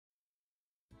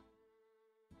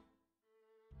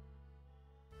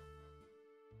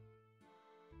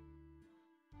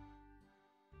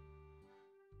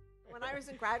When I was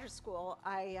in graduate school,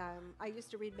 I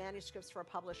used to read manuscripts for a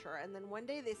publisher, and then one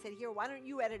day they said, "Here, why don't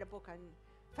you edit a book on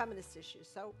feminist issues?"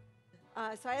 So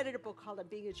I edited a book called "On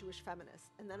Being a Jewish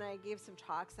Feminist," and then I gave some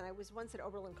talks, and I was once at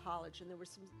Oberlin College, and there were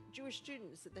some Jewish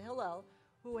students at the Hillel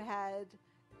who had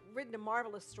written a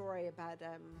marvelous story about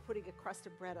putting a crust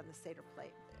of bread on the Seder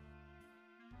plate.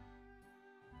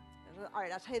 All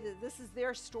right, I'll tell you this is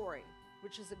their story,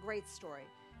 which is a great story.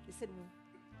 They said,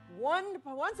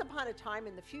 once upon a time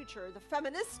in the future, the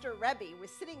feminister Rebbe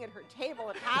was sitting at her table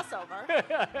at Passover,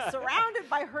 surrounded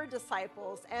by her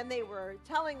disciples, and they were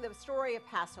telling the story of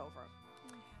Passover.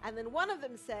 And then one of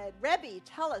them said, "Rebbe,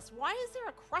 tell us, why is there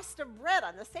a crust of bread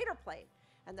on the Seder plate?"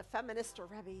 And the feminister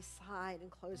Rebbe sighed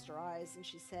and closed her eyes, and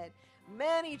she said,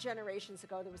 "Many generations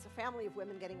ago, there was a family of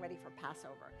women getting ready for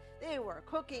Passover. They were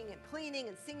cooking and cleaning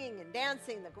and singing and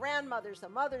dancing, the grandmothers, the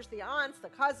mothers, the aunts, the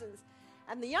cousins.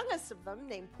 And the youngest of them,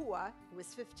 named Pua, who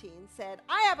was 15, said,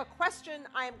 'I have a question.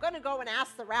 I am going to go and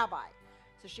ask the rabbi.'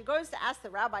 So she goes to ask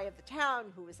the rabbi of the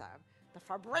town, who is the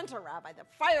Farbrenta rabbi, the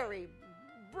fiery,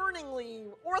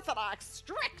 burningly orthodox,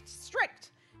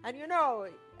 strict. And you know,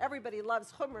 everybody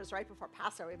loves chumras right before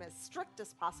Passover, as strict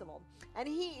as possible. And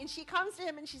she comes to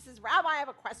him and she says, 'Rabbi, I have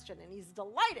a question.' And he's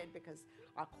delighted because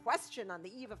a question on the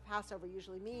eve of Passover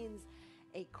usually means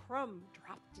a crumb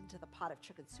dropped into the pot of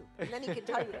chicken soup. And then he can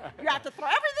tell you, you have to throw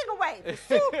everything away. The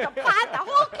soup, the pot, the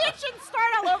whole kitchen,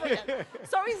 start all over again.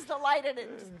 So he's delighted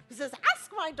and he says,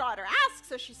 'Ask my daughter, ask.'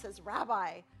 So she says,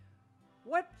 'Rabbi,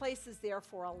 what place is there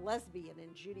for a lesbian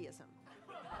in Judaism?'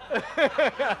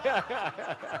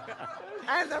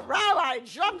 And the rabbi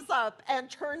jumps up and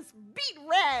turns beet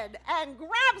red and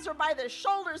grabs her by the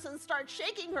shoulders and starts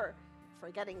shaking her,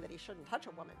 forgetting that he shouldn't touch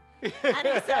a woman. And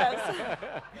he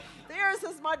says, 'There's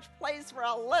as much place for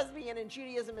a lesbian in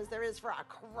Judaism as there is for a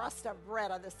crust of bread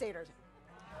on the Seder.'"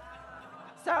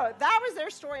 So that was their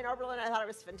story in Oberlin. I thought it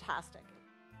was fantastic.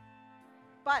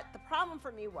 But the problem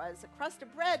for me was a crust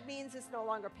of bread means it's no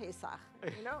longer Pesach.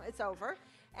 You know, it's over.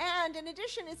 And in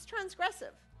addition, it's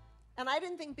transgressive. And I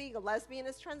didn't think being a lesbian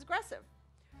is transgressive.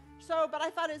 But I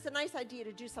thought it was a nice idea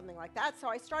to do something like that. So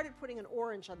I started putting an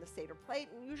orange on the Seder plate.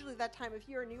 And usually that time of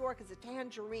year in New York is a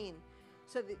tangerine.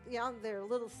 So they're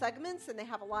little segments and they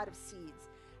have a lot of seeds.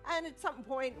 And at some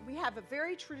point, we have a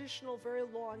very traditional, very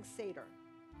long Seder.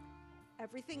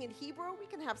 Everything in Hebrew. We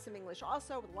can have some English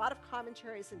also, with a lot of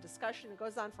commentaries and discussion. It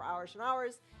goes on for hours and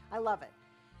hours. I love it.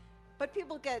 But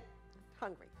people get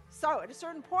hungry. So at a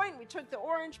certain point, we took the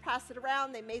orange, passed it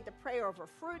around. They made the prayer over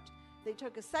fruit. They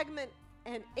took a segment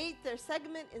and ate their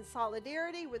segment in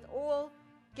solidarity with all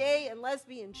gay and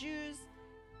lesbian Jews.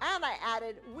 And I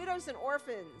added widows and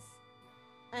orphans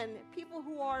and people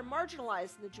who are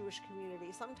marginalized in the Jewish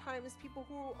community, sometimes people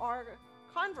who are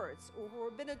converts or who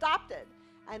have been adopted.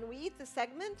 And we eat the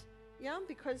segment,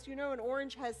 because, an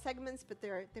orange has segments, but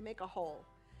they make a whole.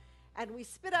 And we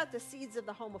spit out the seeds of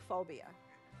the homophobia.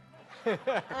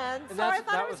 And so I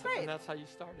thought it was great. And that's how you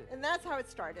started. And that's how it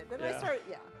started. And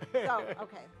Yeah. So,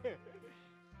 okay.